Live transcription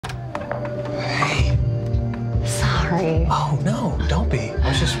sorry. Oh, no, don't be. I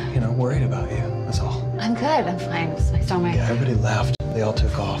was just, worried about you. That's all. I'm good. I'm fine. I saw my... Yeah, everybody left. They all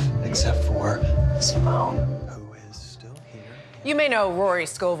took off, except for Simone, who is still here. You may know Rory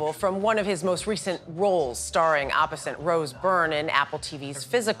Scovel from one of his most recent roles, starring opposite Rose Byrne in Apple TV's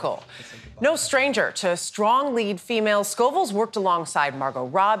Physical. No stranger to strong lead females, Scovel's worked alongside Margot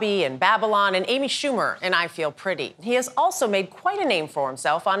Robbie in Babylon and Amy Schumer in I Feel Pretty. He has also made quite a name for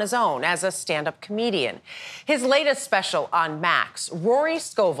himself on his own as a stand-up comedian. His latest special on Max, Rory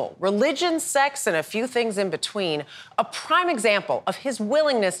Scovel, Religion, Sex, and a Few Things in Between, a prime example of his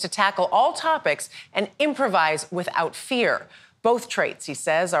willingness to tackle all topics and improvise without fear. Both traits, he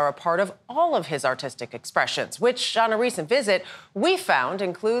says, are a part of all of his artistic expressions, which, on a recent visit, we found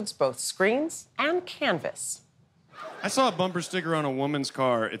includes both screens and canvas. I saw a bumper sticker on a woman's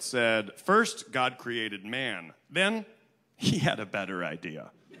car. It said, "First, God created man. Then, he had a better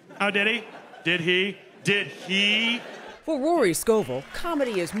idea." Oh, did he? Did he? Did he? For Rory Scovel,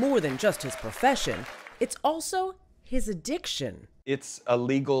 comedy is more than just his profession. It's also his addiction. It's a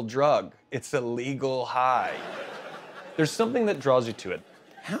legal drug. It's a legal high. There's something that draws you to it.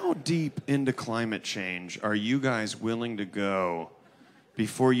 How deep into climate change are you guys willing to go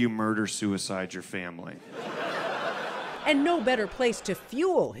before you murder-suicide your family? And no better place to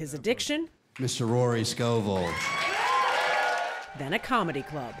fuel his addiction Mr. Rory Scovel than a comedy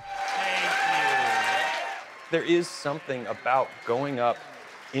club. There is something about going up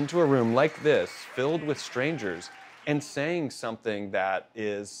into a room like this, filled with strangers, and saying something that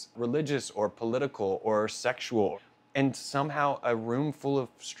is religious or political or sexual, and somehow a room full of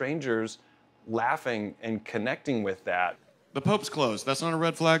strangers laughing and connecting with that. The Pope's closed. That's not a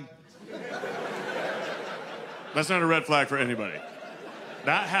red flag? That's not a red flag for anybody.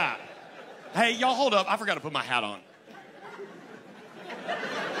 That hat. Hey, y'all hold up. I forgot to put my hat on.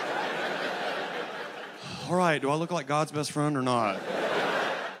 All right, do I look like God's best friend or not?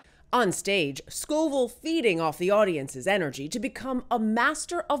 On stage, Scovel feeding off the audience's energy to become a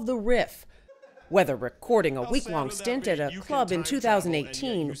master of the riff. Whether recording a week-long stint at a club in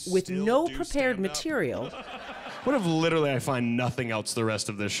 2018 with no prepared material. What if literally I find nothing else the rest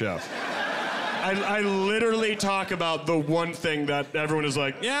of this show? I literally talk about the one thing that everyone is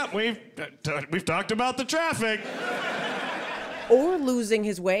like, yeah, we've talked about the traffic. Or losing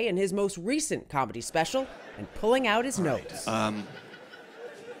his way in his most recent comedy special and pulling out his notes. Let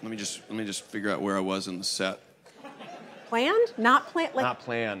me just figure out where I was in the set. Planned? Not planned? Not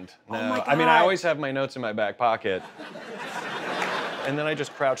planned, no. Oh my God. I mean, I always have my notes in my back pocket. And then I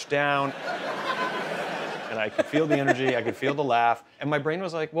just crouch down, and I could feel the energy, I could feel the laugh, and my brain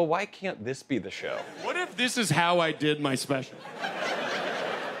was like, well, why can't this be the show? What if this is how I did my special?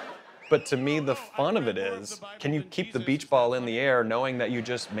 But to me, the fun of it is, can you keep the beach ball in the air knowing that you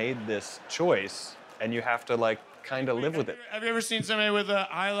just made this choice, and you have to, kind of live with it? Have you ever seen somebody with a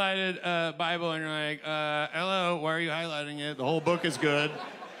highlighted Bible and you're like, hello, why are you highlighting it? The whole book is good.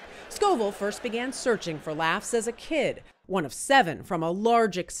 Scovel first began searching for laughs as a kid, one of 7 from a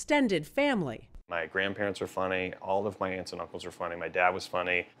large extended family. My grandparents were funny. All of my aunts and uncles were funny. My dad was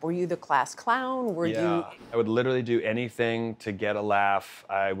funny. Were you the class clown? Yeah. I would literally do anything to get a laugh.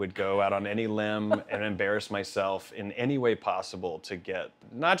 I would go out on any limb and embarrass myself in any way possible to get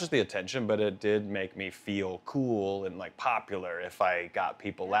not just the attention, but it did make me feel cool and popular if I got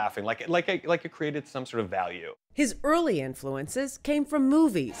people laughing, like it created some sort of value. His early influences came from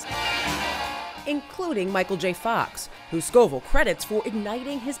movies, including Michael J. Fox, who Scovel credits for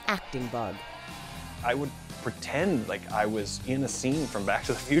igniting his acting bug. I would pretend like I was in a scene from Back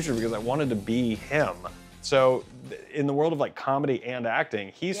to the Future because I wanted to be him. So in the world of comedy and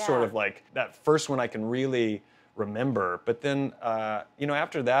acting, he's sort of that first one I can really remember. But then,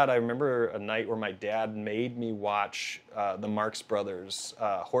 after that, I remember a night where my dad made me watch the Marx Brothers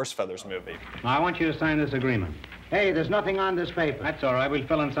Horse Feathers movie. Now, I want you to sign this agreement. Hey, there's nothing on this paper. That's all right. We'll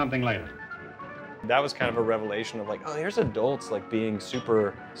fill in something later. That was kind of a revelation of oh, here's adults being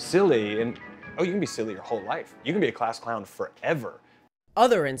super silly, and oh, you can be silly your whole life. You can be a class clown forever.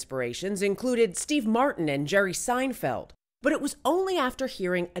 Other inspirations included Steve Martin and Jerry Seinfeld. But it was only after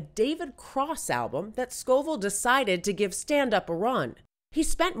hearing a David Cross album that Scovel decided to give stand-up a run. He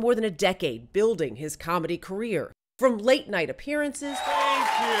spent more than a decade building his comedy career, from late-night appearances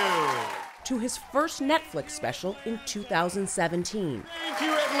to his first Netflix special in 2017. Thank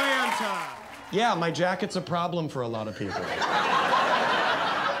you, Atlanta. Yeah, my jacket's a problem for a lot of people.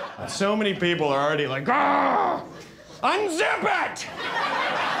 So many people are already like, ah, unzip it!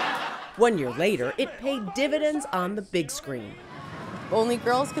 1 year later, it paid dividends on the big screen. Only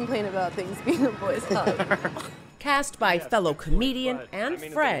girls complain about things being a boy's club. cast by fellow comedian and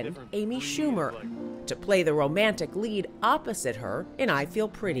friend Amy Schumer to play the romantic lead opposite her in I Feel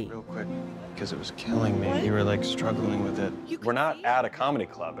Pretty. Real quick, because it was killing me. You were like struggling with it. We're not at a comedy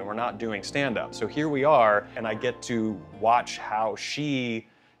club and we're not doing stand-up. So here we are, and I get to watch how she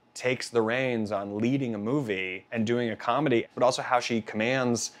takes the reins on leading a movie and doing a comedy, but also how she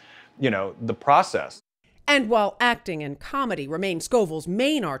commands, the process. And while acting and comedy remain Scovel's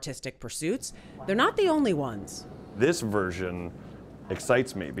main artistic pursuits, they're not the only ones. This version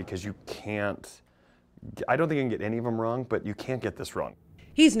excites me because you can't, I don't think you can get any of them wrong, but you can't get this wrong.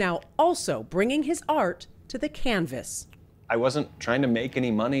 He's now also bringing his art to the canvas. I wasn't trying to make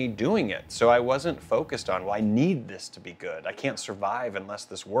any money doing it, so I wasn't focused on, well, I need this to be good. I can't survive unless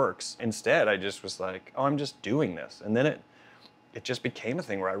this works. Instead, I just was like, oh, I'm just doing this. And then it just became a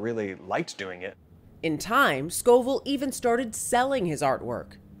thing where I really liked doing it. In time, Scovel even started selling his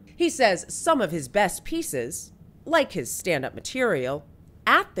artwork. He says some of his best pieces, like his stand-up material,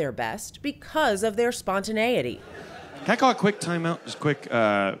 at their best because of their spontaneity. Can I call a quick timeout? Just quick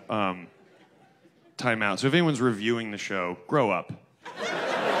timeout. So if anyone's reviewing the show, grow up.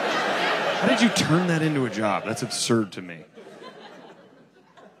 How did you turn that into a job? That's absurd to me.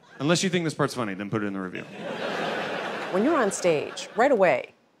 Unless you think this part's funny, then put it in the review. When you're on stage, right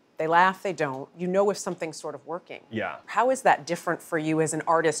away, they laugh, they don't. You know if something's sort of working. Yeah. How is that different for you as an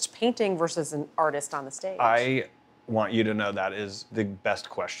artist painting versus an artist on the stage? I want you to know that is the best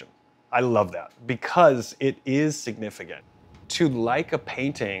question. I love that because it is significant. To like a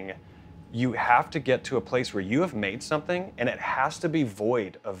painting, you have to get to a place where you have made something and it has to be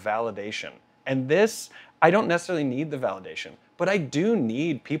void of validation. And this, I don't necessarily need the validation, but I do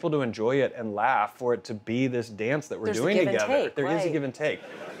need people to enjoy it and laugh for it to be this dance that we're doing together. There is a give and take.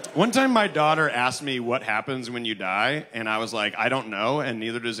 One time my daughter asked me what happens when you die, and I was like, I don't know, and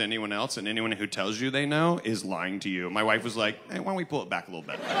neither does anyone else, and anyone who tells you they know is lying to you. My wife was like, hey, why don't we pull it back a little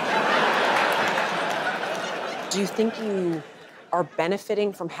bit? Do you think you are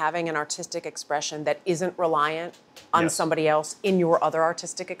benefiting from having an artistic expression that isn't reliant on somebody else in your other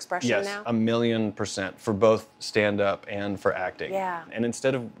artistic expression now? Yes, 1,000,000% for both stand-up and for acting. Yeah. And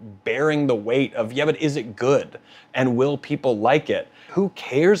instead of bearing the weight of, yeah, but is it good? And will people like it? Who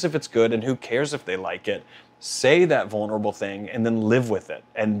cares if it's good and who cares if they like it? Say that vulnerable thing and then live with it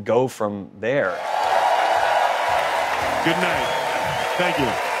and go from there. Good night. Thank you.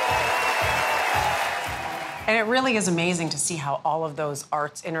 And it really is amazing to see how all of those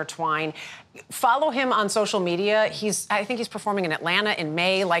arts intertwine. Follow him on social media. I think he's performing in Atlanta in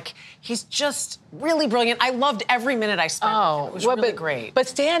May. Like, he's just really brilliant. I loved every minute I spent. Oh, it was really great. But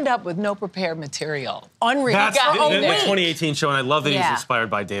stand up with no prepared material. Unreal. That's the 2018 show, and I love that he's inspired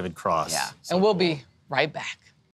by David Cross. Yeah. So And we'll be right back.